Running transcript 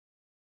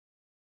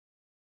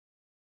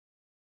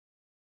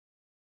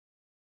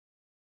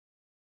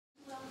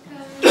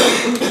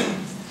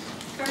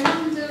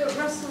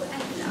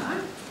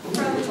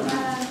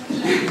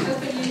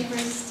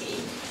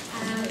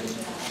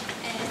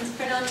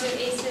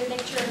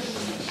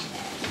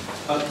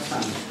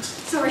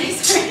Sorry.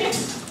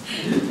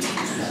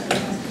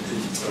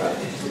 Alright,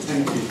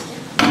 thank you.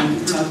 And you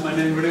pronounced my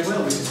name really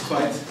well, which is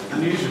quite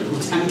unusual.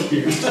 Thank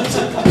you. There's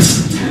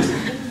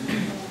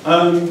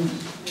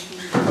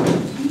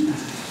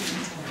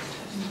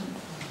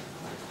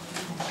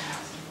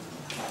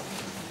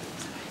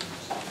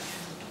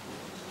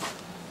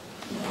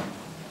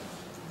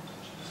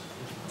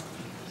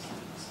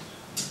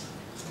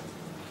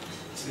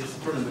a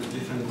problem with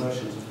different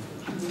versions of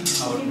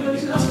PowerPoint.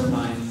 You can't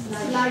find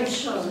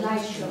Slideshow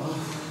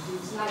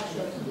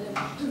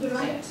to the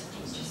right.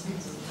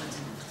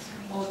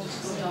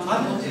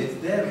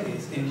 There it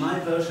is. In my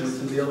version, it's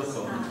in the other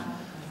corner.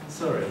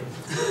 Sorry.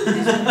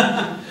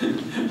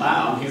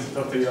 Wow, I'm here to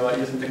talk to you about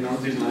using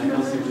technologies and I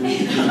can't seem to do it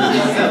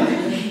myself.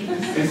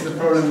 It's the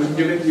problem with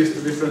you get used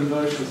to different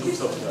versions of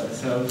software.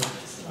 So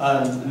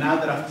now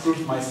that I've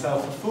proved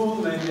myself a fool,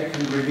 maybe I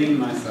can redeem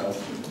myself.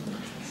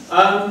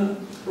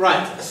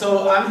 Right,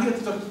 so I'm here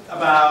to talk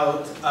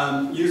about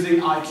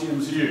using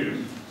iTunes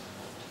U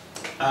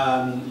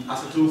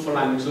as a tool for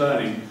language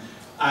learning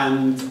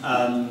and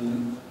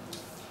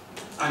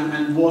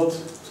what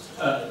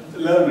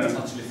learners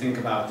actually think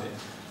about it.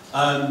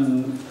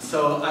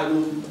 So I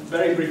will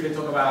very briefly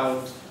talk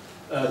about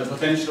the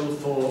potential of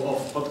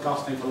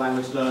podcasting for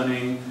language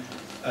learning,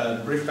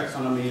 brief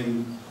taxonomy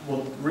and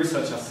what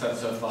research has said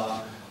so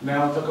far. Then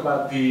I'll talk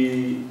about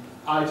the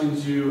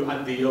iTunes U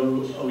at the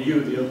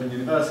OU, the Open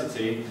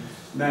University,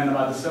 then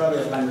about the survey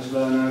of language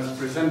learners,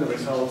 present the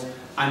results,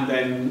 and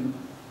then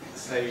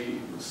say,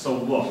 so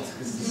what?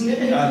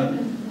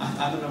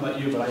 I don't know about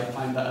you, but I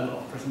find that a lot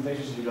of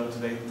presentations you go to,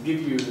 they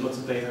give you lots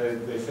of data,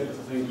 they say lots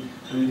of things,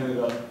 and you kind of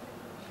go,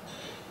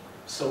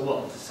 so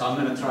what? So I'm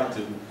going to try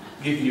to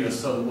give you a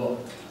so what.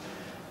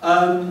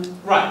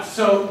 Right,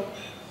 so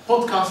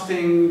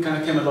podcasting kind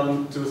of came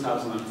along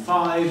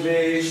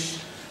 2005-ish,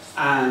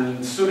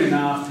 and soon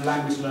enough,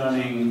 language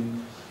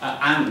learning,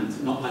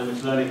 and not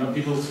language learning, but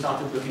people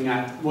started looking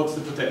at what's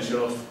the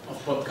potential of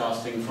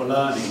podcasting for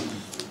learning.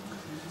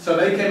 So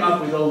they came up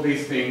with all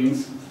these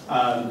things.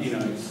 You know,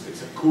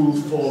 it's a cool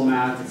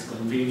format, it's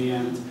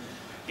convenient,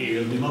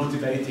 it'll be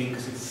motivating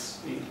because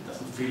it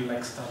doesn't feel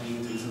like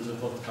studying to listen to a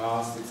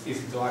podcast, it's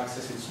easy to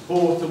access, it's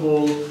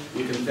portable,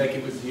 you can take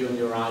it with you on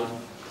your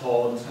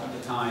iPod at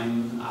the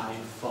time,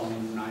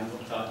 iPhone,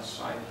 iPod Touch,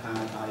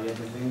 iPad,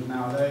 everything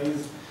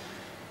nowadays.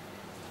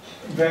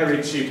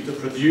 Very cheap to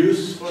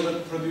produce for the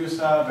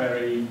producer,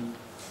 very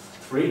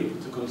free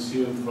to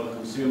consume for the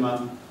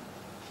consumer.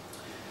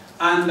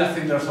 And I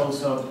think there's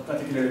also,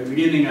 particularly at the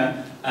beginning,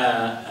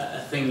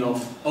 a thing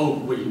of, oh,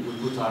 we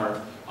put our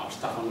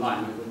stuff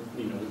online,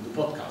 we do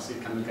podcasts,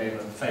 it kind of gave a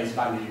face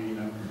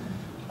value,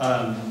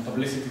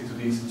 publicity to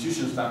the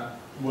institutions that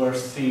were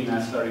seen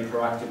as very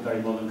proactive,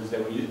 very modern, because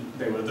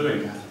they were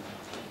doing that.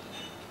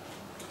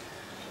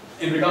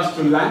 In regards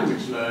to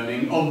language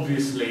learning,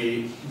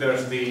 obviously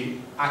there's the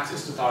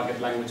access to target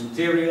language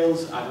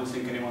materials. I don't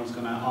think anyone's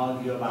going to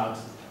argue about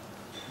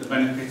the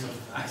benefits of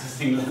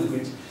accessing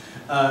language.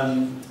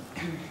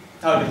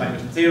 Target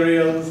language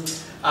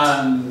materials.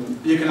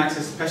 You can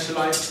access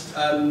specialized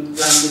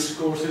language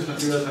courses,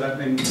 materials that have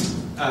been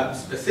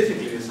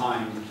specifically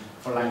designed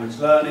for language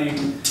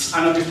learning.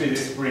 And obviously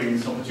this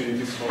brings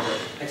opportunities for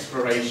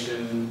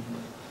exploration,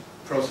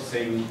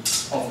 processing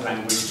of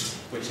language,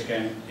 which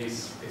again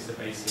is the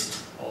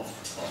basis of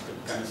the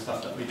kind of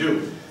stuff that we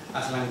do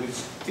as language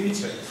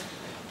teachers.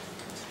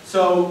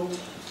 So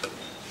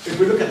if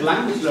we look at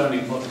language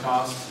learning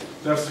podcasts,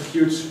 there's a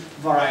huge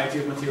variety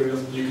of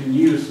materials that you can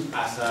use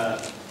as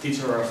a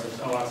teacher or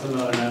as a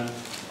learner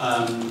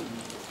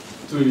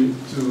to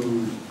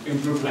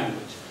improve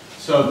language.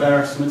 So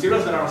there's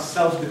materials that are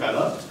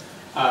self-developed,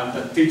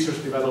 that teachers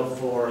develop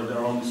for their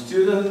own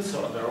students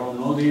or their own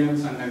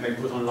audience, and then they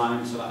put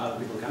online so that other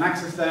people can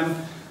access them.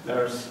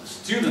 There's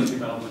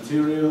student-developed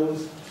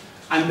materials,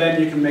 and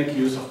then you can make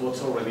use of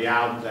what's already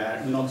out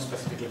there, not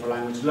specifically for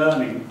language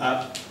learning,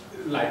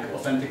 like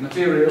authentic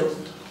materials,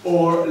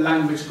 or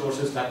language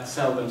courses that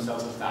sell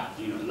themselves as that.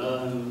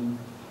 Learn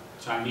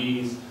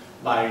Chinese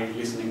by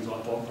listening to our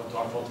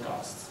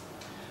podcasts.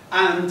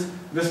 And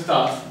the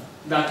stuff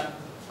that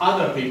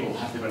other people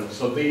have developed.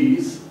 So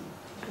these,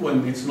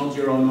 when it's not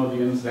your own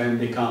audience, then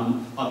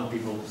become other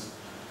people's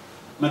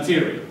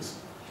materials.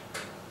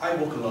 I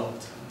walk a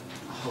lot.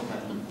 I hope I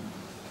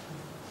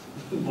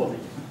don't bother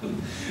you.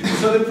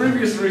 So the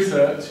previous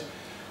research,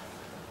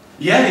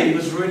 yeah, it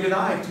was really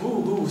liked.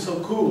 Ooh, so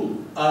cool.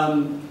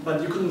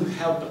 But you couldn't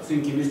help but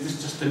thinking, is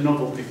this just a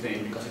novelty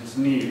thing because it's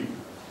new?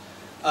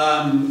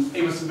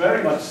 It was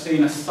very much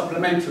seen as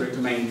supplementary to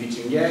main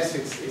teaching. Yes,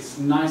 it's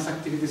nice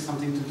activity,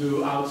 something to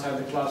do outside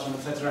the classroom,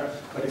 etc.,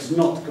 but it's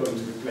not going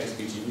to replace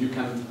teaching. You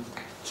can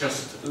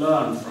just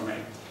learn from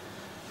it.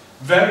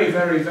 Very,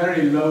 very,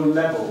 very low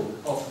level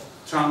of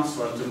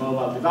transfer to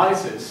mobile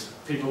devices.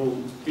 People,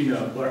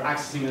 were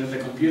accessing it at the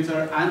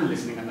computer and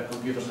listening at the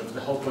computer. So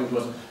the whole point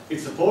was,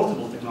 it's a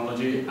portable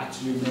technology.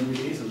 Actually, maybe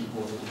it isn't a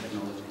portable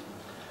technology.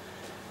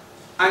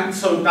 And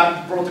so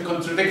that brought a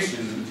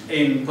contradiction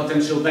in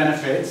potential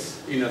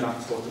benefits,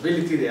 that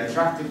portability, the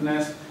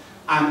attractiveness,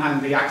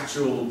 and the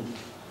actual,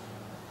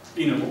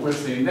 what we're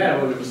seeing there,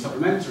 where it was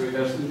supplementary,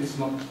 it's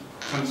not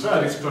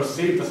transferred, it's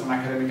perceived as an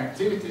academic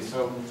activity.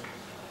 So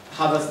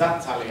how does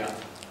that tally up?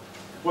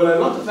 Well, a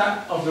lot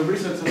of the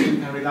research that's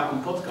been carried out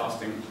on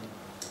podcasting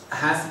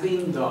has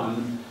been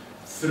done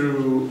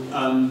through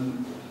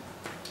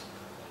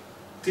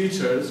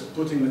teachers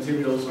putting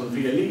materials on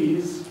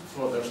VLEs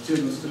for their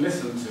students to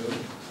listen to.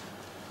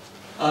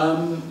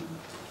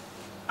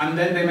 And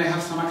then they may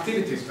have some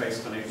activities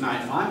based on it. Now,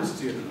 if I'm a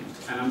student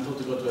and I'm told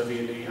to go to a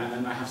VLE and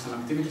then I have some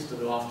activities to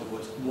do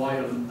afterwards, why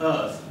on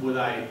earth would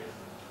I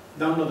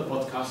download the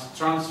podcast,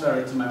 transfer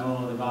it to my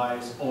mobile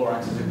device, or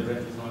access it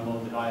directly from my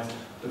mobile device,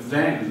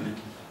 then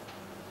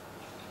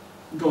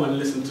go and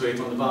listen to it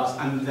on the bus,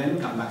 and then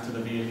come back to the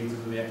VLE to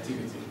do the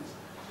activities?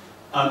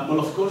 Well,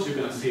 of course, you're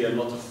going to see not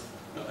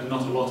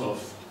a lot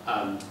of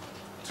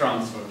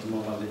transfer to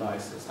mobile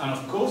devices. And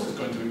of course it's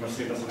going to be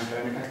perceived as an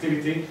academic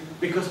activity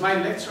because my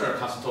lecturer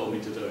has told me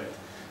to do it.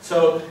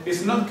 So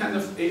it's not kind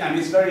of, and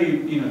it's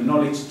very,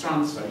 knowledge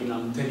transfer,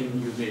 I'm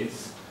telling you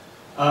this.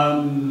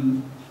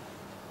 So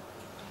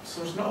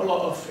there's not a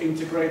lot of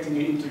integrating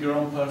it into your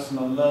own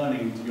personal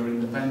learning, into your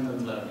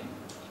independent learning.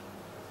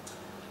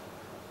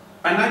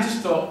 And I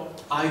just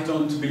thought, I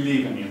don't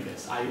believe any of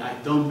this. I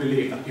don't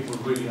believe that people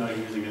really are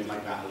using it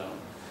like that alone.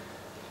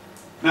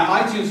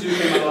 Now, iTunes U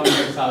came along in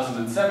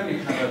 2007.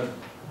 You have a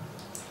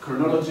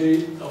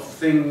chronology of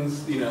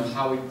things,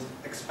 how it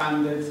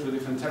expanded through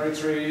different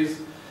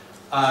territories.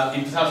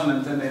 In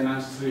 2010, they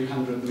announced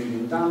 300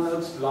 million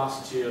downloads.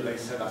 Last year, they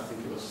said, I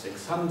think it was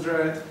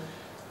 600.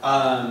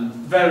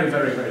 Very,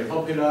 very, very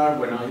popular.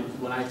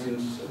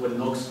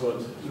 When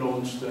Oxford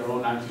launched their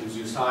own iTunes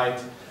U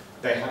site,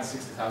 they had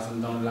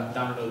 60,000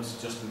 downloads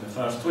just in the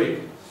first week.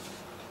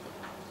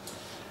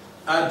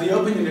 At the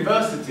Open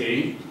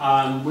University,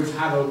 we've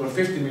had over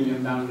 50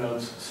 million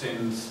downloads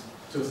since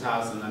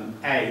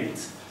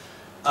 2008.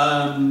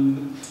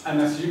 And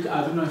as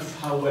I don't know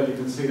how well you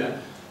can see that.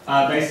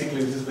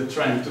 Basically, this is the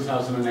trend,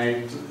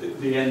 2008 to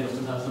the end of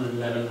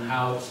 2011,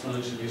 how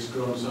exponentially it's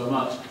grown so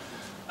much.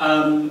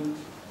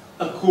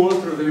 A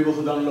quarter of the people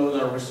who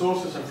download our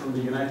resources are from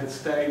the United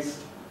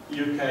States,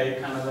 UK,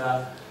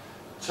 Canada,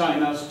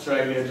 China,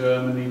 Australia,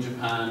 Germany,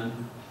 Japan,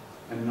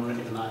 and not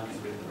even I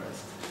can read the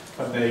rest.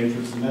 But they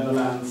include the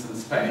Netherlands and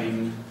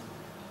Spain,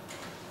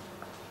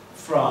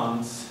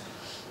 France.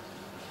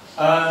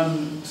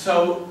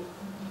 So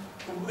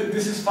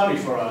this is funny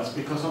for us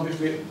because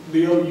obviously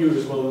the OU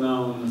is well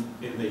known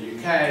in the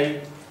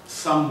UK,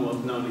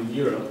 somewhat known in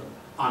Europe,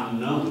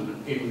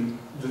 unknown in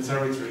the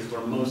territories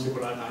where most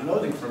people are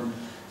downloading from.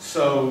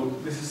 So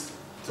this is,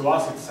 to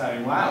us, it's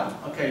saying, wow,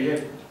 okay,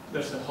 yeah,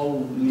 there's a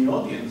whole new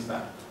audience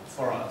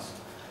for us.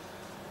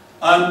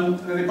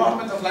 The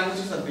Department of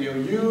Languages at the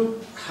OU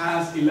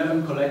has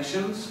 11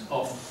 collections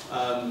of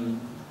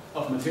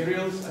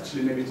materials,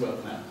 actually maybe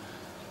 12 now,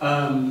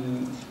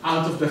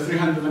 out of the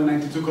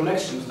 392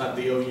 collections that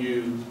the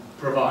OU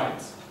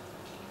provides.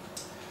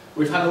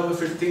 We've had over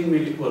 15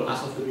 million, well,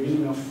 as of the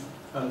beginning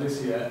of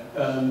this year,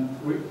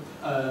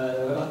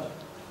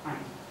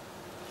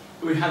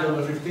 we had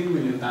over 15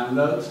 million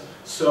downloads.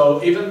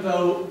 So even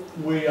though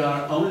we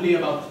are only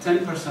about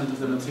 10% of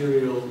the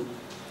material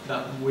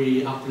that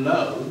we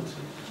upload,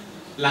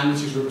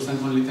 languages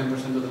represent only 10%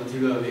 of the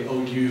material that the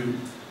OU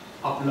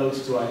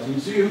uploads to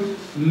iTunes U,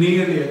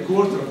 nearly a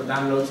quarter of the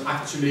downloads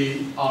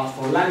actually are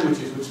for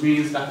languages, which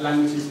means that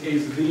languages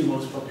is the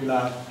most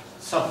popular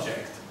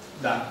subject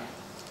that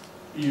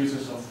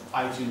users of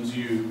iTunes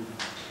U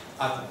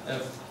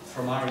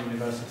from our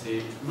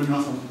university, well,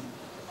 not from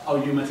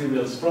OU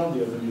materials from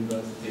the Open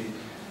University,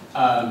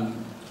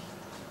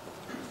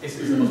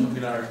 is the most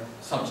popular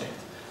subject.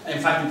 In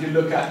fact, if you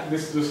look at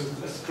this, was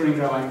a screen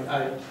grab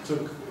I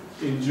took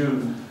in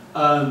June.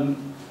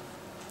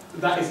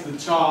 That is the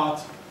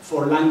chart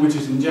for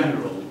languages in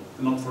general,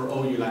 not for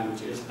OU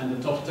languages, and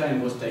the top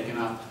 10 was taken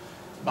up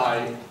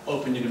by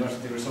Open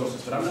University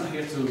resources. But I'm not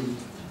here to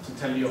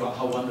tell you about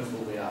how wonderful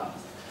we are.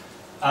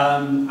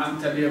 I'm going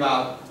to tell you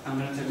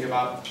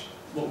about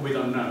what we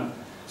don't know.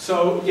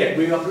 So yeah,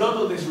 we upload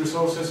all these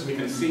resources. We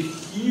can see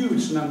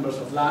huge numbers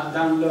of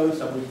downloads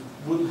that we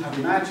wouldn't have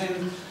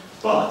imagined.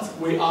 But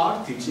we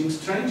are teaching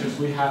strangers.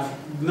 We have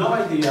no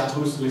idea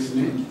who's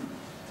listening.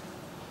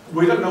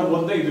 We don't know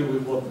what they do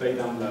with what they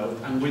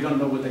download, and we don't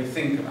know what they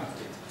think about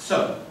it.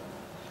 So,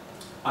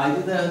 I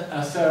did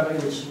a survey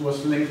which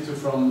was linked to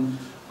from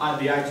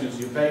the iTunes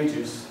U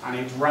pages, and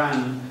it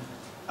ran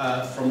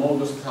from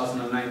August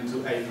 2009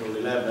 to April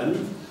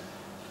 11.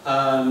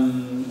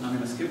 I'm going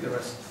to skip the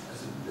rest,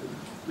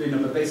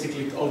 because but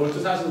basically over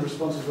 2,000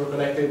 responses were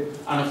collected,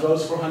 and of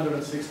those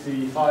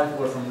 465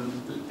 were from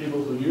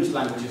people who use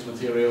languages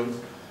materials,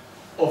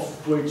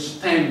 of which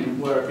 10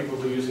 were people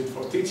who use it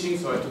for teaching,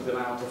 so I took them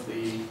out of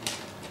the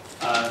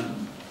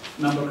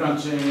number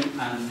crunching,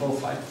 and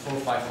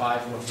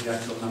 455 was the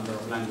actual number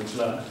of language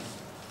learners.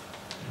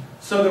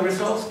 So the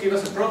results give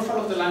us a profile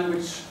of the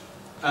language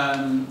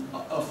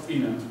of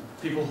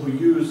people who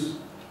use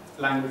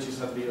languages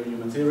as the OU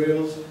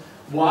materials,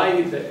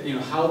 why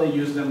how they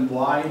use them,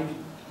 why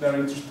they're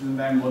interested in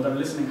them, what their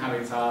listening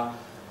habits are,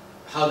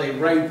 how they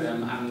rate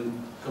them,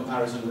 and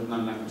comparison with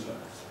non-language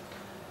learners.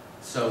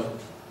 So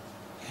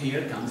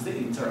here comes the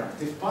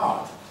interactive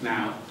part.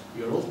 Now,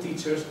 you're all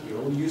teachers,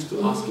 you're all used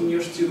to asking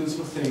your students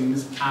for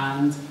things,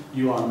 and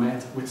you are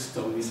met with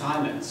stony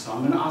silence. So I'm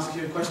going to ask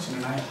you a question,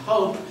 and I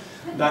hope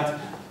that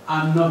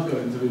I'm not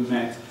going to be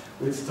met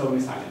with stony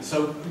silence.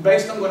 So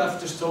based on what I've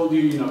just told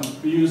you,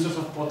 users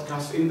of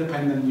podcasts,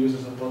 independent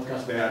users of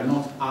podcasts, they are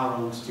not our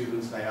own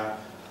students, they are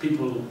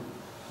people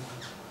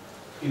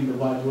in the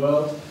wide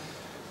world.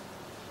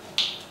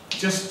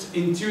 Just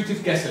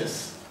intuitive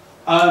guesses.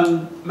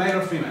 Male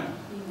or female?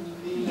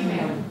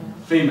 Female.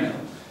 Female.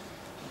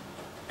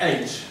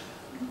 Age?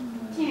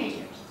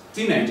 Teenagers.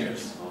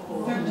 Teenagers.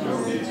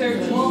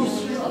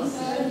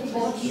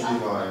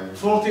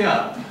 40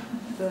 up.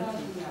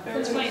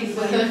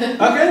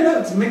 Okay, no,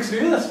 it's a mixed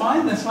view, that's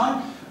fine, that's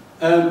fine.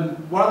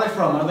 Where are they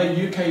from? Are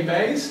they UK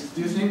based,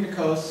 do you think?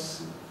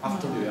 Because I've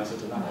told you the answer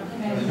to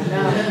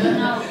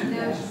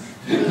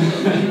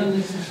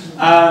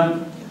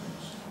that.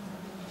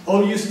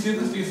 All you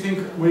students, do you think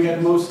we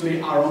get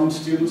mostly our own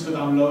students who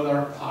download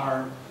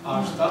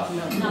our stuff?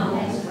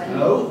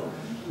 No?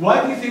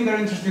 Why do you think they're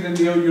interested in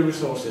the OU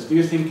resources? Do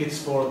you think it's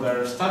for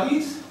their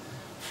studies,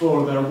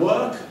 for their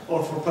work,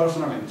 or for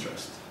personal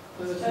interest?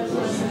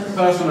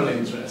 Personal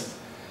interest.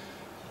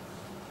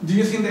 Do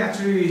you think they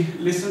actually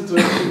listen to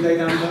everything they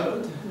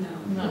download?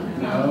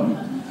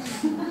 No.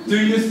 Do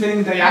you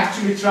think they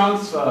actually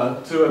transfer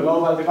to a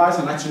mobile device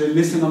and actually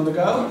listen on the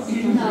go?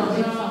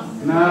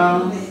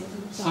 No.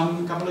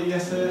 Some couple of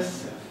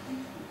yeses.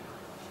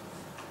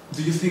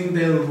 Do you think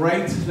they'll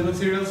rate the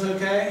materials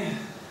okay?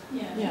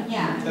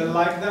 Yeah. They'll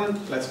like them?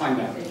 Let's find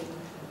out.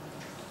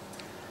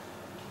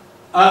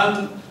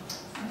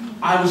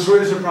 I was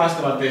really surprised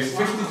about this.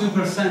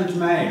 52%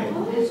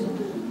 male.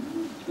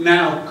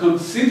 Now,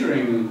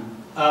 considering,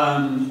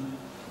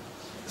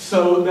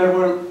 so there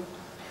were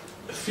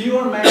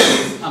fewer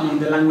males among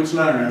the language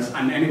learners,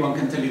 and anyone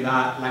can tell you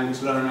that,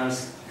 language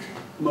learners,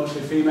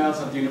 mostly females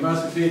at the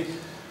university,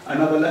 and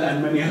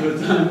many other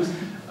times,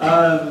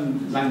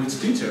 language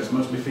teachers,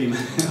 mostly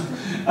female.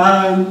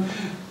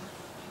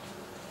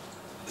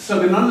 So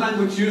the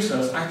non-language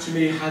users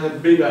actually had a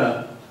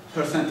bigger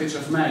percentage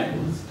of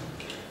males.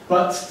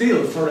 But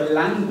still, for a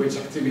language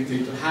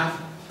activity to have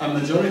a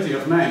majority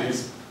of men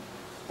is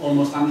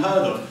almost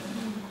unheard of.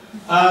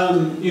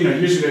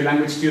 Usually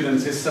language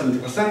students is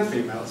 70%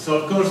 female. So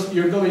of course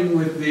you're going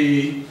with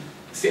the...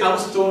 See, I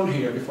was torn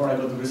here before I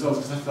got the results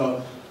because I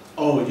thought,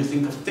 oh, you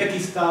think of techie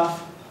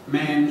stuff,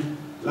 men,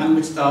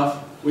 language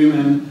stuff,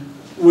 women,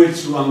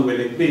 which one will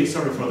it be?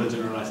 Sorry for the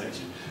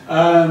generalization.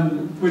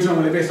 Which one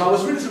will it be? So I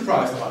was really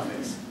surprised about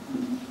this.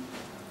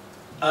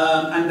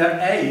 And their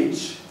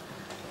age,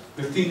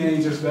 the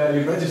teenagers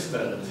barely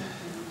registered.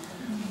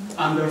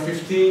 Under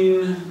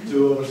 15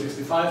 to over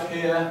 65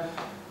 here,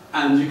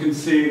 and you can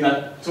see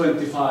that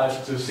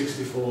 25 to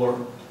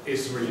 64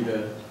 is really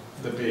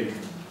the big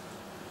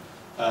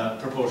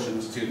proportion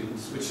of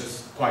students, which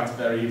is quite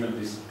very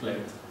evenly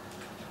split.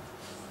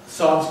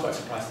 So I was quite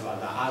surprised about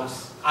that.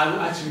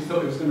 I actually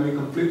thought it was going to be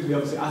completely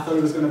opposite. I thought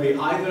it was going to be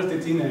either the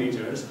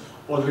teenagers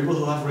or the people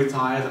who have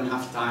retired and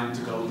have time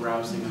to go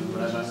browsing and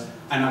whatever,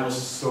 and I was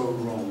so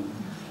wrong.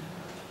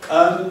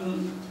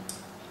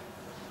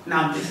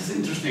 Now this is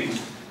interesting.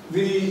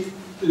 The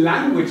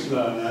language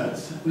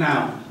learners,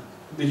 now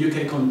the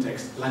UK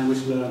context,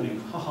 language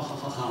learning,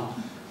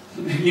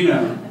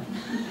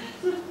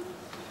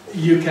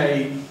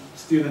 UK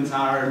students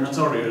are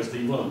notorious,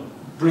 the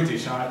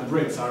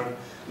Brits are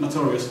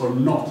notorious for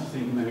not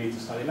thinking they need to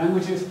study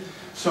languages.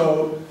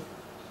 So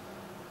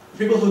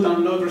people who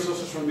download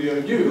resources from the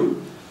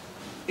OU,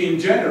 in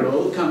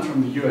general, come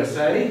from the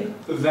USA,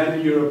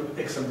 then Europe,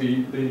 except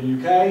the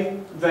UK,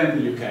 then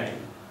the UK.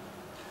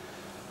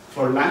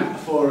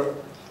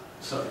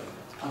 Sorry,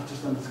 I've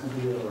just done this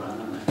completely around,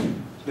 haven't I?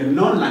 The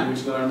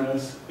non-language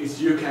learners is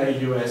UK,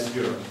 US,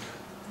 Europe.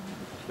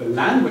 The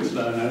language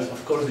learners,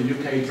 of course, the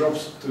UK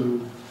drops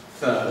to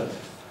third,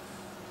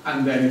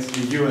 and then it's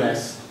the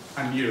US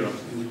and Europe.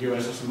 In the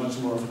US, there's much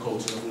more of a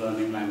culture of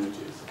learning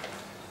languages.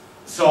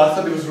 So I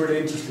thought it was really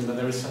interesting that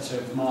there is such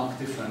a marked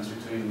difference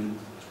between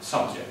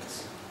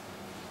subjects.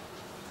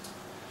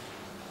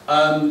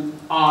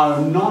 Our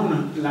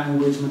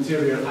non-language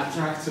material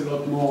attracts a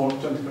lot more,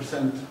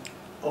 20%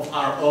 of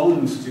our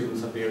own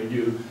students at the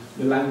OU.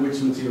 The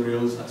language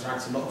materials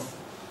attracts a lot of,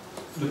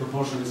 the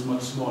proportion is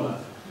much smaller.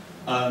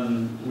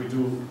 We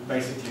do,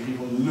 basically,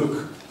 people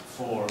look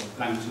for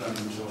language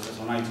learning resources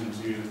on iTunes.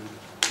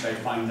 They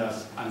find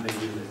us and they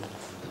use it.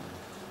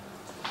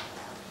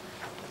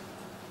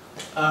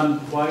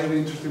 Why are they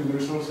interested in the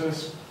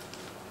resources?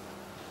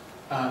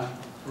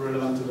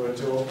 Relevant to their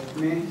job,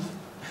 meh.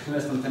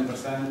 Less than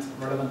 10%.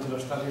 Relevant to their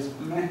studies,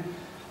 meh.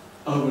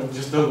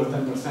 Just over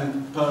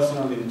 10%.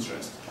 Personal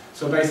interest.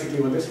 So basically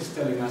what this is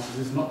telling us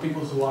is not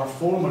people who are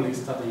formally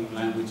studying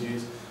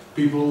languages,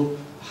 people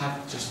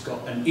have just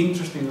got an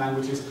interest in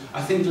languages.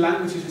 I think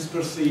languages is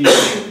perceived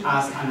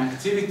as an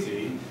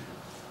activity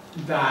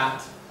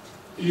that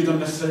you don't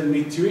necessarily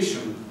need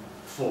tuition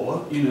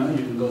for. You know, you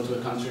can go to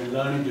a country and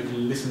learn it, you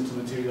can listen to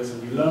materials and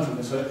you learn from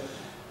it. So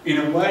in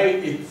a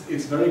way,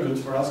 it's very good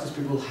for us because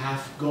people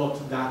have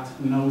got that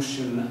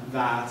notion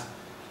that,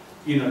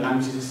 you know,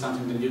 languages is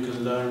something that you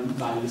can learn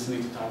by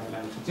listening to target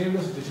language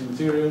materials, teaching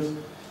materials.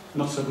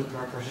 Not so good for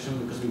our profession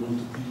because we want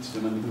to teach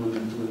them and we want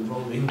them to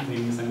enroll in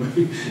things, and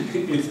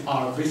it's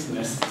our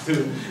business to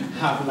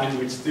have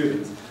language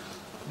students.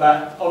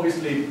 But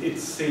obviously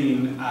it's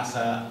seen as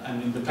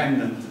an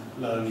independent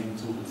learning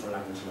tool for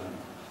language learning.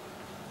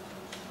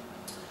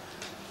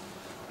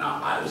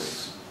 Now, I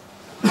was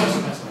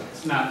surprised by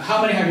this. Now,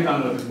 how many have you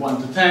downloaded?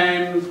 1 to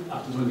 10,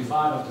 up to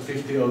 25, up to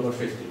 50, over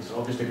 50. So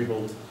obviously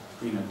people,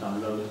 you know,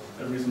 download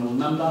a reasonable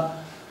number.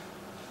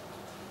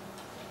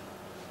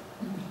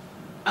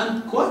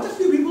 And quite a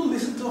few people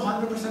listen to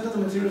 100% of the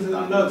materials they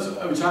download,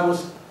 so, which I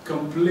was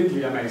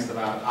completely amazed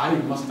about. I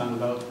must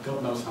download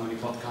God knows how many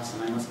podcasts,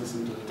 and I must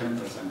listen to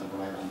 10% of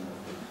what I download.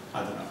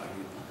 I don't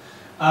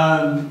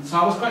know. So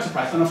I was quite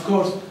surprised. And of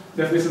course,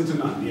 they've listened to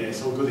none. Yeah,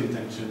 it's all good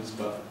intentions,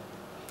 but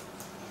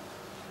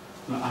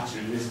not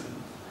actually listen.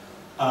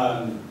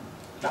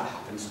 That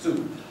happens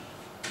too.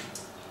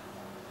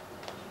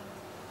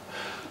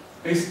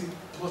 Is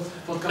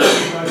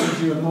podcasting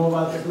related to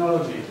mobile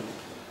technology?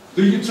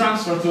 Do you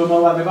transfer to a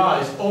mobile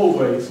device?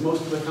 Always,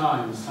 most of the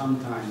time,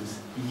 sometimes,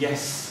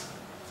 yes.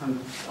 And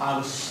I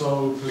was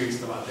so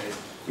pleased about this.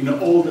 You know,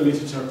 all the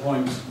literature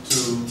points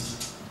to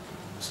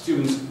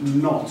students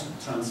not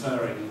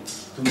transferring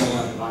to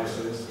mobile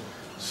devices,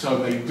 so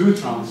they do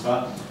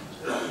transfer.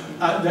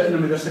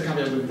 There's a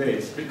caveat with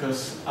this,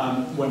 because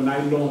when I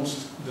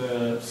launched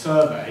the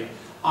survey,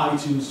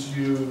 iTunes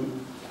U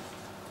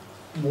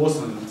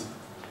wasn't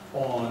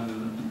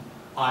on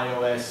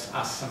iOS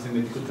as something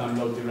that you could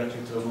download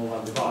directly to a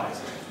mobile device.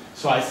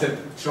 So I said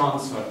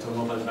transfer to a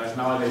mobile device.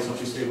 Nowadays,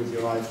 obviously, with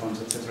your iPhones,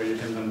 etc., you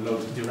can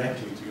download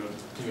directly to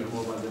your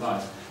mobile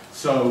device.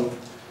 So,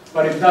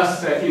 but it does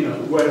say, you know,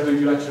 where do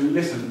you actually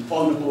listen?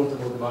 On a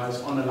portable device,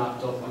 on a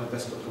laptop, on a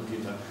desktop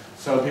computer.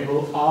 So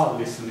people are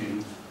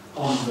listening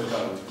on the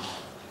go.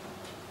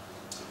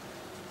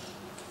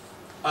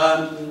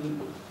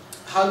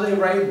 How do they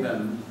rate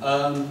them?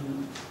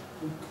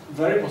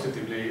 Very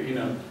positively, you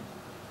know.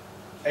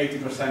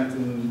 80%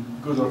 in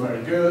good or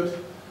very good,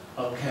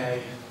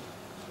 okay,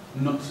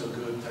 not so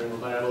good, terrible,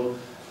 terrible.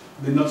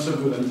 The not so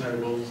good and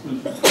terrible,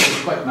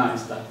 it's quite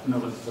nice that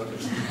nobody thought it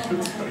was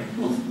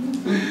terrible.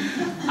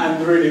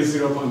 And really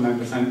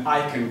 0.9%,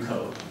 I can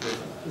cope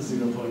with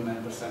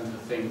 0.9% who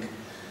think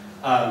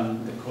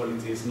the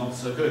quality is not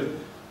so good.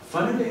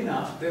 Funnily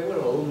enough, they were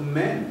all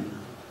men.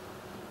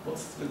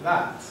 What's with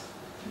that?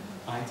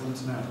 I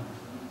don't know.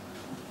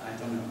 I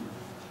don't know.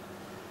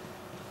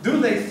 Do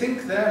they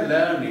think they're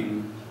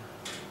learning?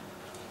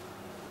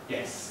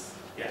 Yes.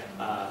 Yeah.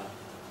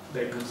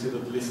 They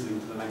considered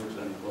listening to the language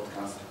learning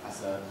podcast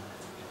as a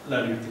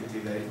learning activity.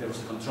 There was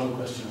a control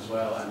question as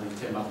well, and it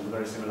came up with a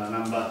very similar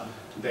number.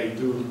 They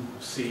do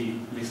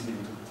see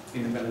listening to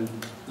independent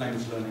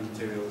language learning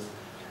materials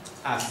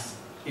as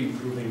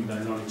improving their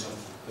knowledge of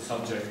the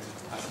subject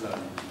as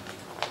learning.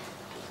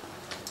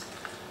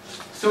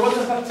 So what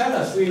does that tell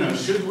us? You know,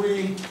 should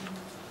we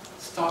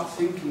start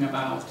thinking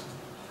about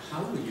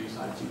how we use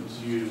iTunes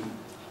U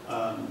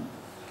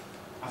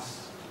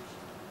as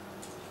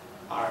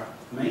our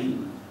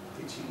main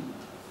teaching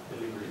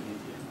delivery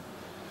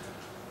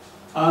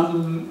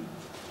medium?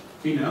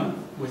 You know,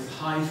 with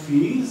high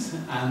fees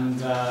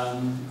and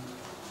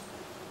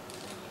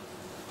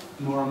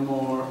more and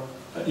more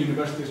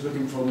universities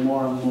looking for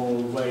more and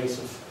more ways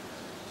of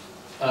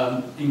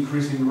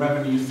increasing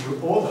revenue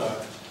through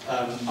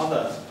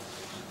other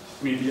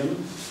media.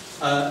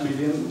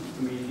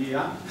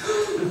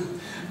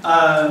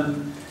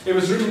 It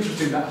was really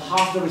interesting that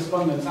half the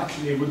respondents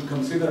actually would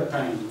consider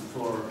paying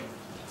for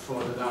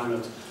the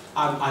download.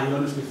 I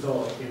honestly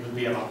thought it would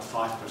be about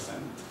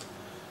 5%.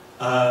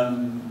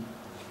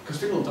 Because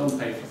people don't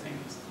pay for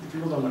things.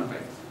 People don't want to pay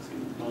for things. In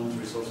knowledge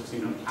resources,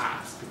 you know,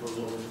 ads, people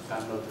will always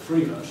download the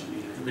free version,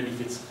 you know, even if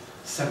it's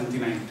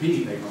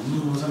 79p, they go,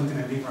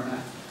 79p for an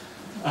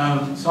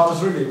ad. So I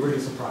was really, really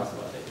surprised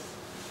about this.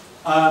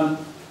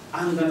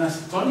 And an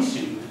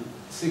astonishing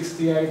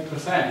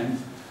 68%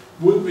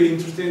 would be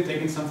interested in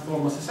taking some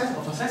form of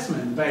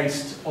assessment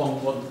based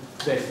on what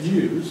they've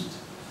used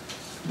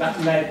that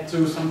led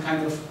to some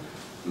kind of,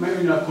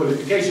 maybe not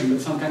qualification, but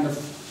some kind of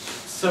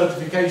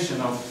certification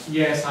of,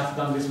 yes, I've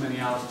done this many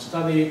hours of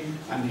study,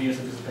 and here's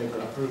a piece of paper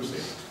that proves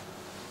it.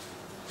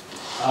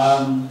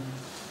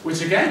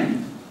 Which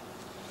again,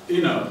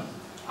 you know,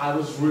 I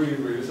was really,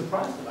 really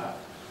surprised about.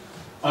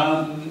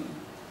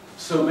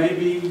 So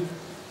maybe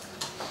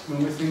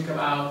when we think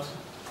about,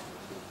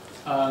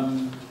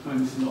 when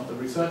this is not the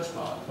research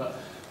part, but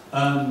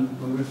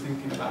when we're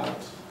thinking about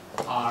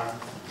our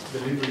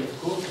delivery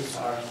of courses,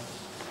 our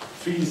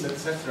fees,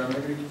 etc.,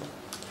 maybe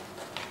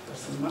there's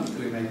some money to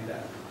be made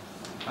there.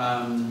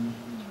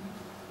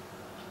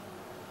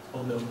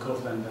 Although, of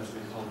course, then there's the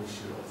whole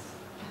issue of,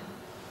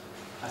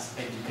 as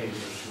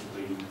educators, should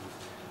we,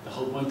 the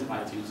whole point of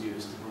iTunes U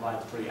is to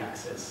provide free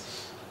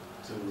access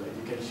to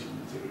education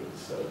materials.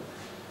 So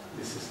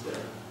this is the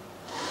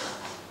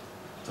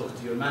talk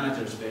to your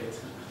managers bit.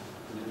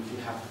 And then if you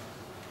have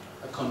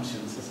a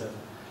conscience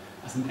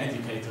as an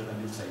educator,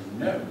 then you say,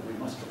 no, we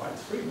must provide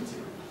free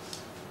materials.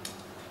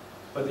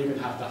 But you can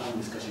have that whole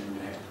discussion in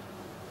your head.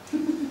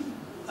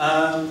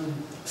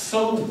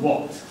 So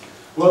what?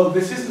 Well,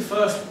 this is the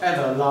first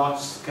ever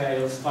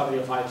large-scale study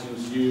of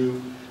iTunes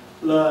U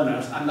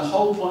learners, and the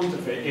whole point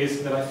of it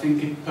is that I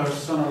think it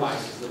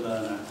personalizes the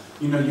learner.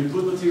 You know, you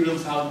put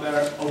materials out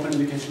there, open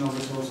educational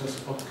resources,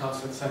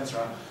 podcasts,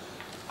 etc.,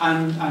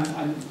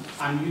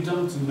 and you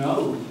don't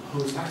know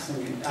who's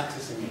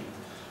accessing it.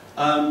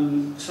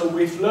 So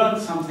we've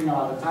learned something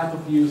about the type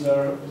of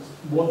user,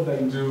 what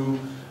they do,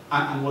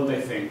 and what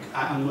they think.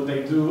 And what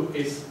they do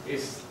is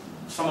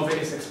some of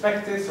it is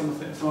expected, some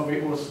of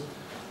it was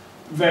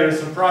very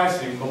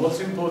surprising, but what's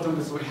important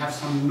is we have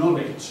some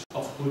knowledge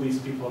of who these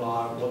people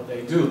are, what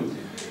they do.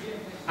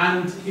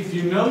 And if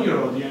you know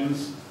your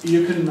audience,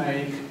 you can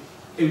make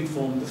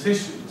informed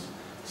decisions.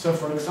 So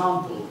for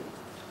example,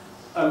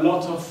 a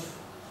lot of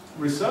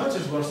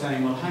researchers were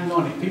saying, well, hang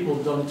on, if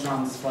people don't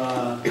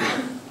transfer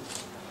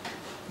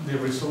the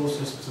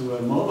resources to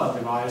a mobile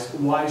device,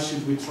 why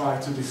should we try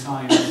to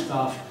design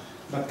stuff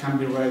that can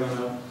be read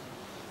on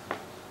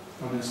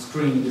a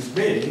screen this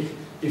big,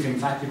 if in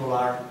fact people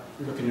are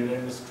looking at it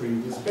on a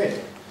screen this big?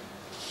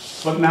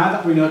 But now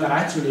that we know that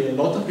actually a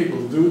lot of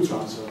people do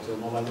transfer to a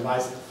mobile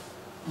device,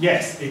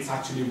 yes, it's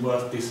actually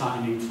worth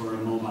designing for a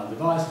mobile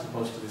device as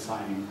opposed to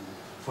designing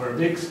for a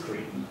big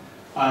screen.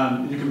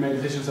 You can make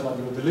decisions about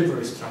your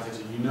delivery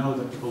strategy. You know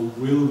that people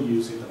will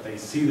use it, that they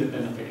see the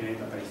benefit in it,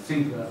 that they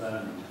think they're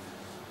learning.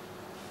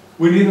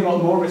 We need a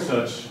lot more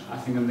research, I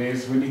think, on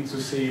this. We need to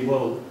see,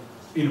 well,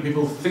 you know,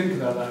 people think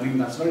they're learning,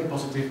 that's very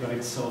positive, but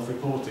it's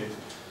self-reported.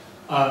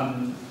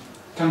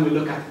 Can we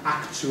look at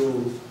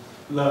actual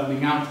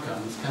learning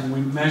outcomes? Can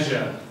we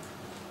measure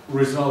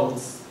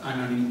results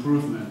and an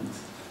improvement?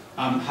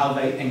 How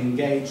they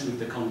engage with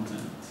the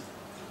content?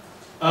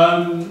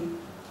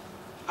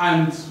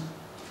 And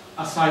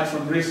aside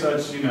from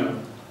research, you know,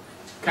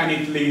 can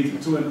it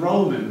lead to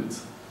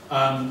enrollment?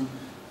 And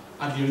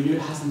it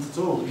hasn't at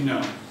all, you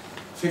know.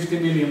 50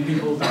 million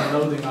people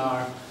downloading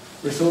our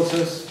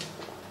resources,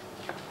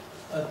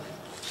 a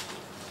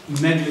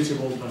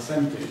negligible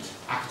percentage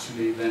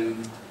actually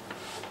then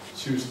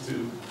choose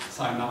to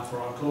sign up for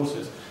our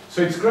courses.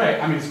 So it's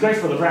great. I mean, it's great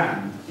for the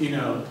brand. You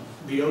know,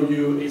 the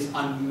OU is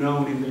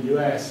unknown in the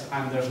US,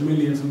 and there's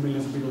millions and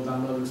millions of people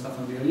downloading stuff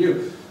on the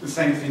OU. The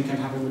same thing can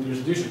happen with your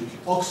institution.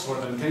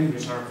 Oxford and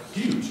Cambridge are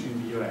huge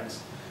in the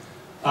US,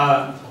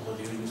 although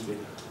the OU is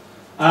bigger.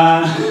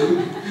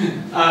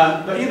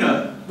 But you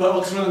know, but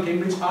Oxford and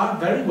Cambridge are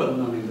very well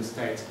known in the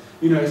States.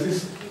 You know,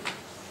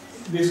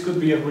 this could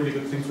be a really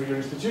good thing for your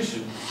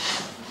institution.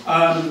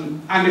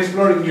 And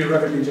exploring new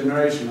revenue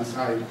generation, as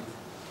I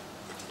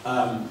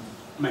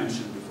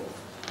mentioned before.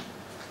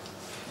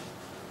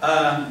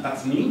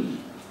 That's me.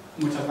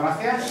 Muchas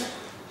gracias.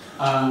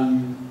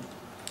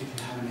 If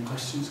you have any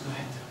questions, go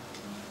ahead.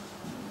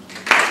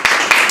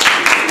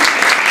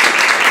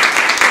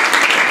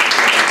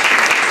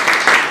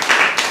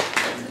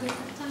 Do we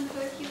have time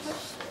for a few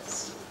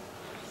questions?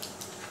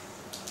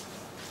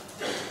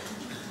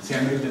 See, I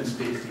made them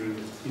speak through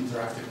the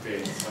interactive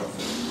bit, so.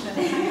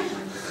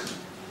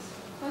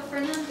 Well,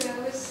 Fernando, I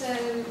was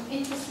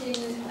interested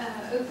in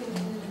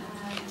opening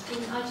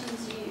in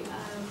iTunes U,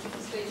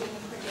 because we're doing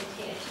a project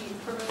here to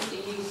promote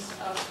the use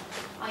of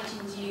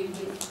iTunes U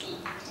with the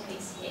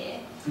academics here.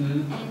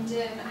 Mm-hmm. And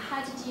how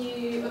did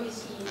you,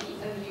 obviously the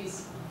OU's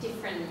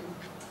different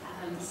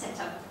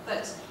setup,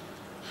 but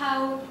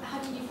how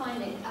did you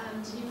find it?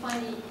 Did you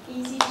find it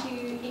easy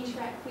to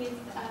interact with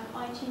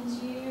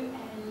iTunes U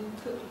and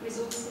put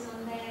resources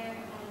on there?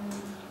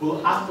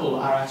 Well, Apple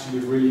are actually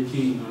really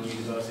keen on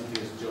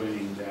universities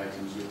joining the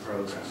iTunes U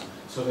program,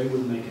 so they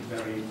will make it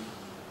very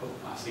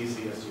as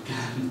easy as you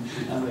can,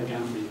 as they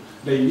can be.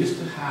 They used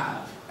to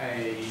have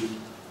a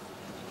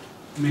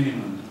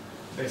minimum.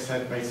 They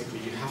said basically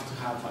you have to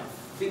have, I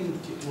think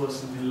it was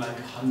something like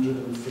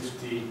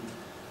 150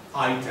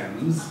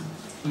 items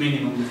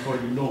minimum before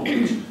you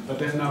launch, but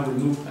they've now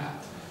removed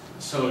that.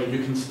 So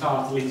you can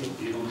start little,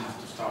 you don't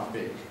have to start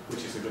big,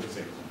 which is a good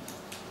thing.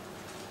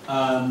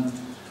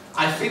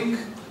 I think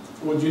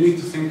what you need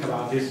to think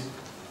about is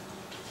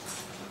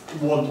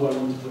what do I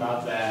want to put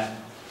out there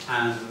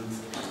and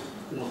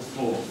what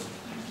for.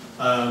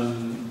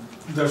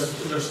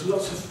 There's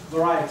lots of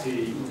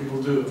variety what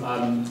people do.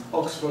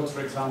 Oxford,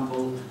 for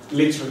example,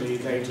 literally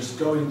they just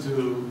go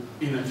into,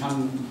 you know,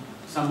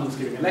 someone's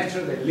giving a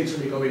lecture, they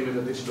literally go in with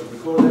a digital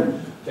recorder,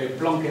 they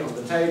plonk it on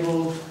the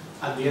table,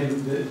 at the end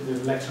of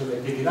the lecture they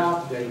pick it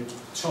up, they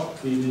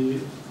chop the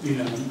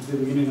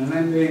beginning and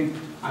ending,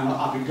 and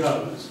up it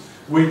goes.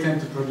 We tend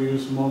to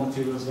produce more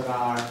materials that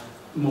are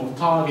more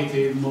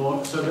targeted,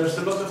 so there's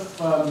a lot of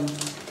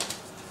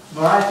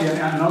variety,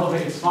 and all of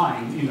it is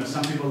fine. You know,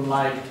 some people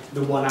like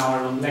the 1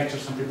 hour long lecture,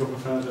 some people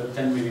prefer the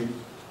 10-minute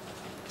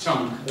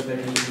chunk that they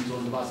can listen to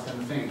on the bus kind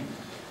of thing.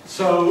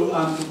 So,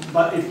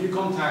 but if you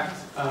contact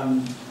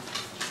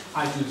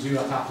iTunes U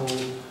at Apple,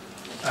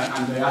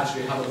 and they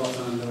actually have a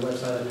button on their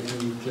website that you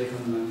can click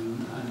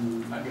on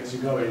and that gets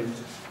you going.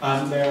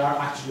 They are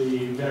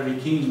actually very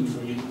keen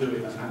for you to do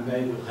it, and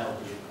they will help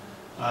you.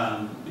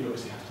 You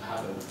obviously have to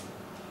have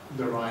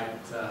the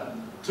right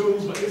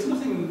tools, but it's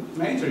nothing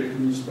major. You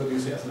can just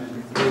produce it as an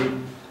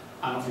MP3,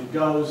 and off it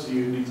goes.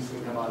 You need to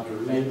think about your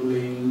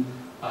labeling,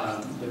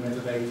 the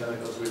metadata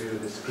that goes with it, the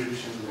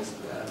description, the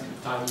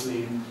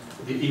titling,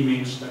 the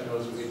image that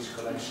goes with each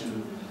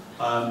collection.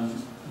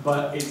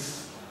 But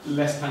it's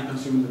less time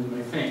consuming than you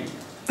may think.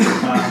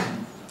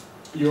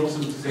 You also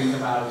need to think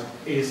about,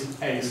 is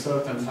a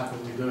certain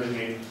faculty doing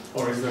it,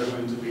 or is there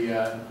going to be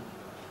a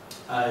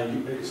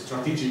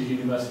strategic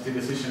university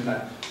decision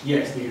that,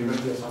 yes, the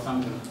University of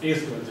Southampton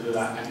is going to do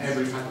that, and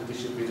every faculty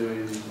should be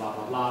doing blah,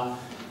 blah, blah.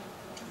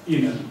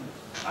 You know,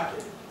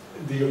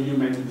 you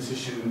made the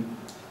decision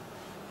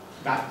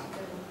that,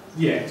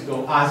 yeah, to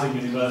go as a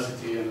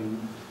university,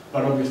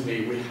 but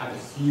obviously we had a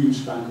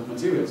huge bank of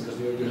materials because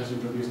the OU has been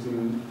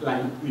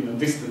producing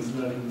distance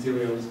learning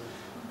materials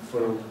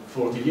for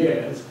 40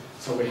 years.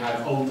 So we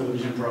had old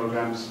television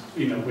programs,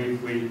 we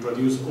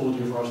produce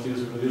audio for our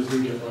students, we produce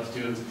video for our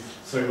students,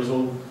 so it was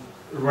all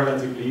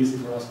relatively easy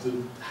for us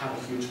to have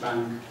a huge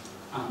bank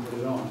and put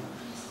it on.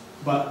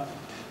 But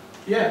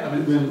yeah, I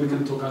mean, we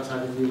can talk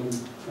outside the field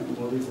and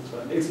more details,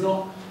 but it's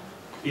not,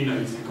 you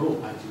think, oh,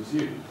 I choose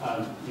you.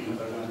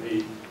 They're going to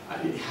be,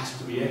 it has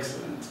to be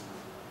excellent.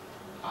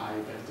 I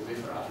beg to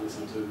differ. I've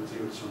listened to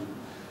materials from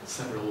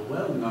several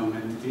well-known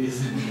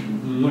entities,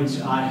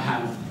 which I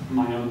have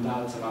my own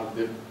doubts about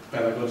the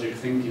pedagogic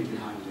thinking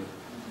behind it,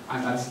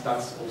 and that's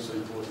also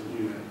important.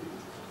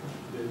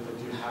 That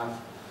you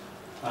have.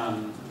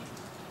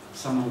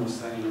 Someone was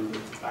saying on the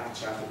back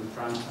chat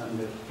and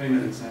the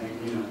plenary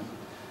saying,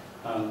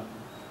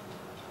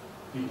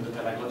 the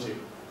pedagogic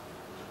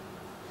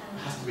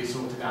has to be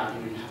sorted out.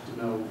 You have to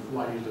know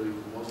why you're doing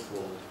what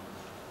for,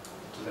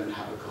 to then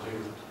have a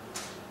coherent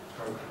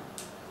program.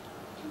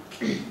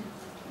 Thank you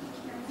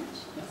very much.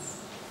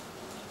 Yes.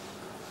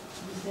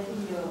 You said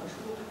in your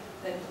talk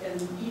that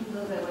even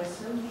though there were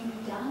so many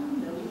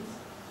downloads,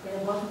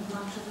 there wasn't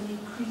much of an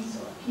increase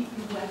of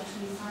people who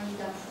actually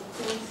signed up for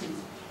courses.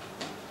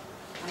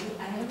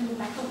 I have in the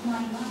back of my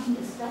mind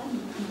a study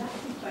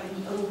conducted by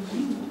the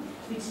OU,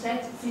 which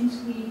said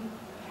since we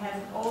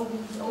have all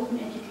these open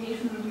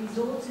educational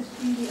resources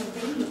freely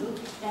available,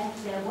 that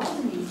there was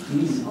an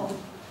increase of...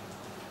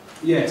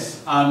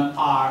 Yes,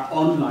 our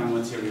online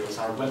materials,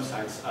 our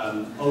websites,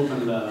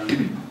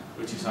 OpenLearn,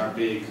 which is our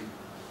big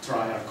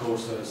try our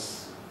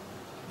courses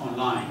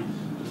online,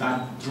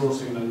 that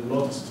draws in a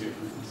lot of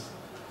students.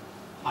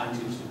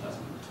 iTunes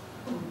doesn't.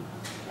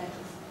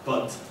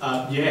 But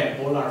yeah,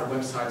 all our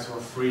websites are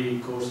free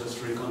courses,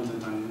 free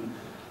content, and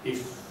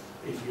if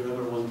you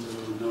ever want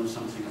to know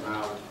something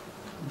about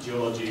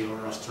geology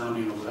or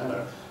astronomy or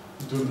whatever,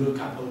 do look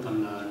at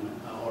OpenLearn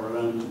or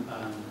Learn,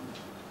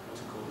 what's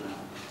it called now?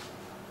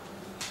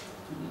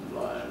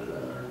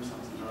 Learn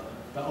something or other.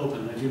 But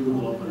OpenLearn, if you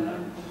Google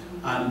OpenLearn,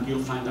 and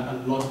you'll find that a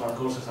lot of our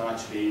courses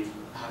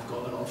have got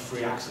a lot of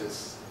free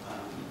access,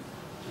 and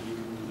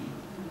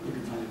you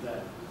can find it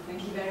there.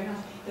 Thank you very much.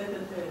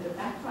 The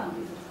background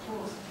is, of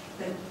course,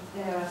 that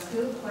there are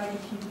still quite a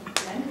few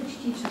language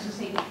teachers who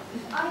say,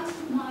 if I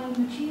put my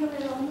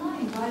material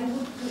online,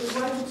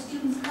 why would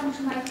students come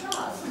to my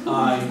class?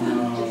 I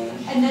know.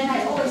 And then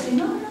I always say,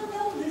 no,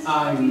 this is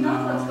probably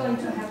not what's going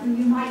to happen.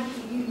 You might,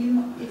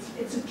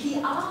 it's a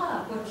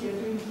PR what you're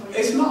doing for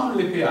It's not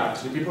only PR,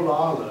 actually. People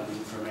are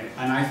learning from it,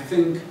 and I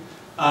think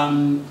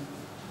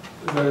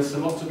there's a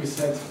lot to be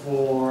said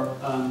for,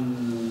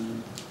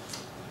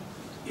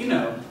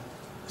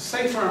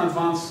 say for an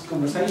advanced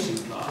conversation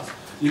class,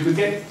 you could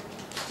get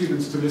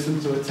students to listen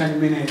to a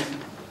 10-minute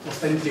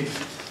authentic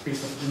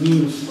piece of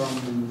news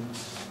from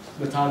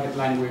the target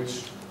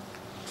language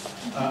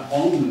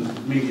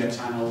on media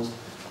channels,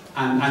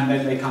 and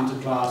then they come to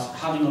class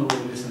having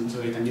already listened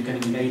to it, and you can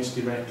engage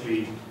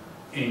directly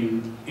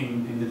in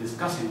the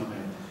discussing of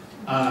it.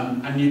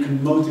 And you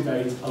can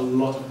motivate a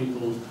lot of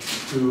people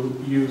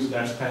to use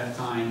their spare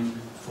time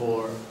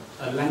for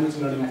a language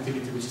learning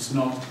activity which is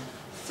not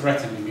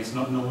threatening. It's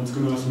not, no one's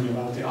going to ask me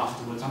about it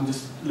afterwards. I'm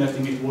just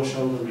letting it wash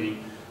over me,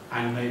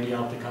 and maybe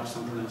I'll pick up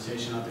some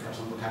pronunciation, I'll pick up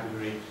some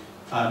vocabulary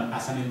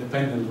as an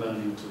independent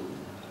learning tool.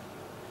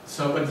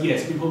 So, but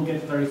yes, people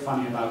get very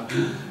funny about,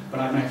 but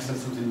I may have said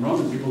something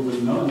wrong, and people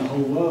will know in the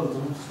whole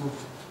world.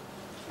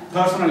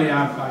 Personally,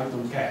 I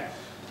don't care.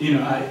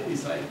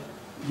 It's like,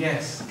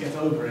 yes, get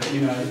over it.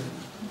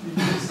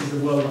 This is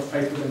the world of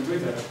Facebook and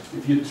Twitter.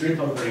 If you trip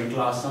over in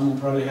class, someone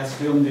probably has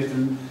filmed it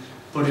and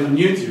put it on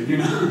YouTube.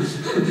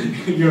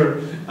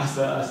 You're as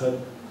a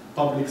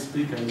public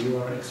speaker, you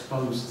are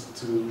exposed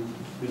to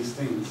these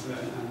things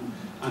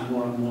and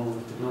more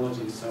with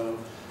technology. So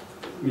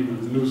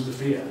lose the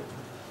fear.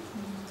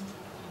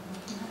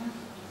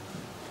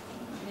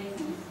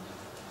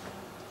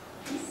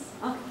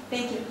 Okay,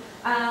 thank you.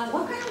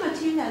 What kind of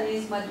material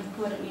is what you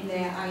put in the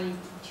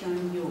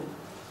iTunes?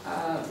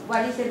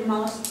 What is the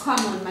most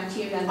common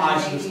material that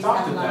I should have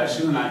started there,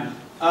 shouldn't I?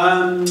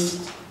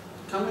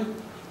 Can we?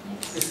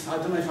 I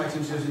don't know if I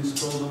can just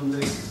install on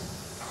this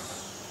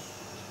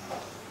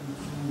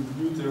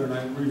computer, and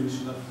I really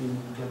should have been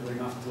clever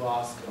enough to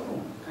ask,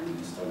 oh, can you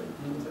install it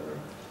in whatever?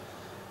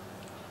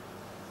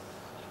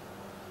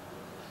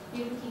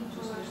 You're looking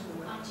for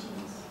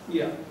iTunes.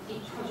 Yeah.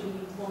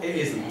 It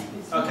isn't.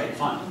 It's Okay,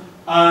 not-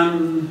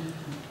 fine.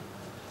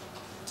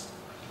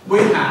 We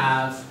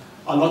have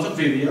a lot of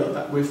video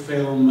that we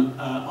film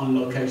on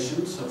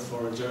location, so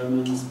for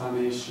German,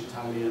 Spanish,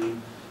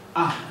 Italian.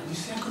 You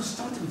see, I could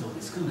start with all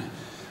this, couldn't I?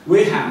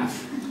 We have,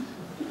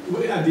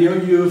 at the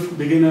OU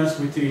beginners,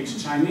 we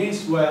teach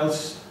Chinese,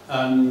 Welsh,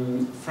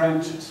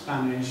 French,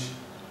 Spanish,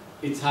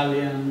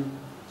 Italian,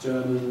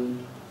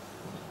 German,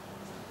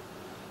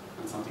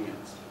 and something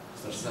else.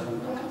 So there's 7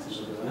 brackets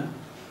over there.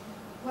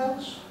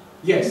 Welsh.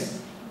 Yes.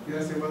 Did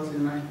I say Welsh,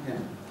 didn't I? Yeah,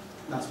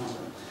 that's my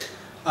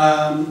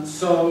one.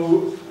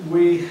 So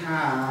we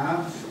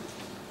have.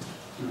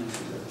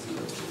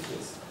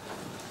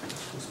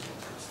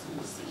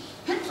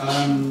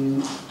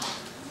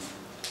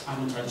 I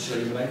won't try to show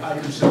you, but I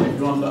can show you if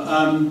you want.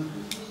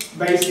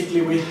 But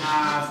basically, we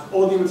have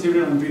audio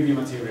material and video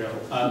material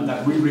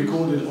that we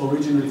recorded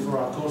originally for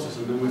our courses,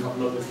 and then we've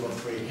uploaded for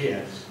free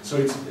here. So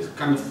it's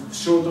kind of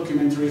short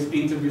documentaries,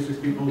 interviews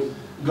with people,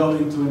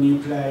 going to a new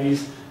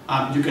place.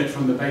 You get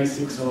from the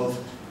basics of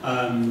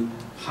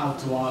how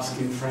to ask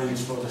in French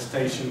for the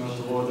station or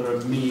to order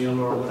a meal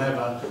or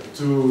whatever,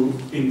 to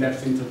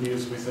in-depth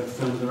interviews with a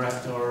film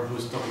director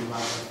who's talking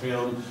about the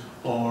film,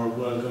 or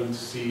we're going to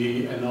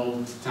see an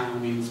old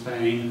town in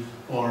Spain,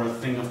 or a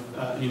thing of,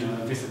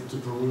 a visit to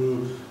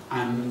Peru,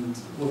 and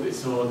what they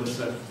saw, there's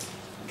a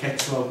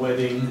Quechua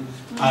wedding.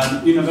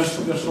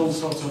 There's all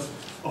sorts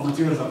of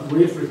materials that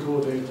we've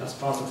recorded as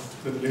part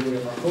of the delivery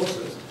of our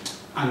courses,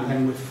 and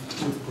then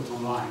we've put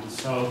online.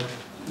 So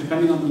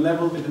depending on the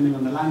level, depending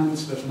on the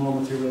language, there's more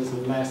materials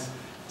and less.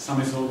 Some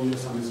is audio,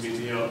 some is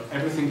video.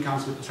 Everything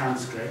comes with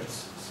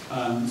transcripts,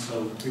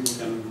 so people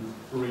can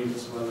read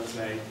as well as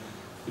they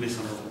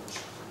listen or watch.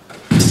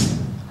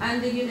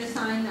 And do you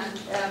design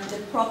the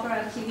proper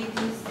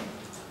activities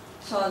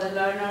so the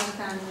learners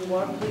can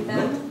work with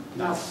them?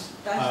 No,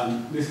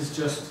 this is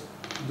just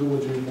do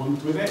what you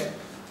want with it.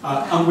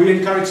 And we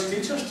encourage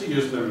teachers to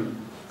use them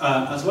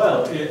as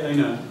well.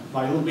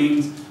 By all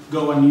means,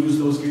 go and use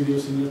those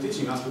videos in your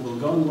teaching. Ask people,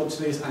 go and watch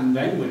this, and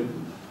then we'll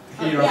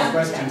hear our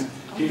questions,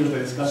 hear the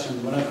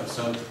discussion, whatever.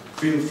 So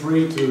feel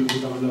free to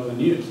download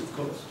and use, of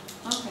course.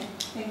 Okay,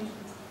 thank you.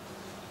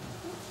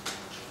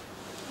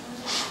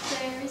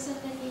 There isn't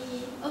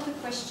any other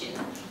question.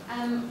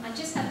 I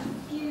just have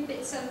a few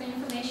bits of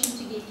information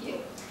to give you.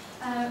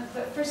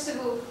 But first of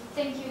all,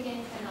 thank you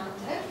again,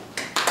 Fernando.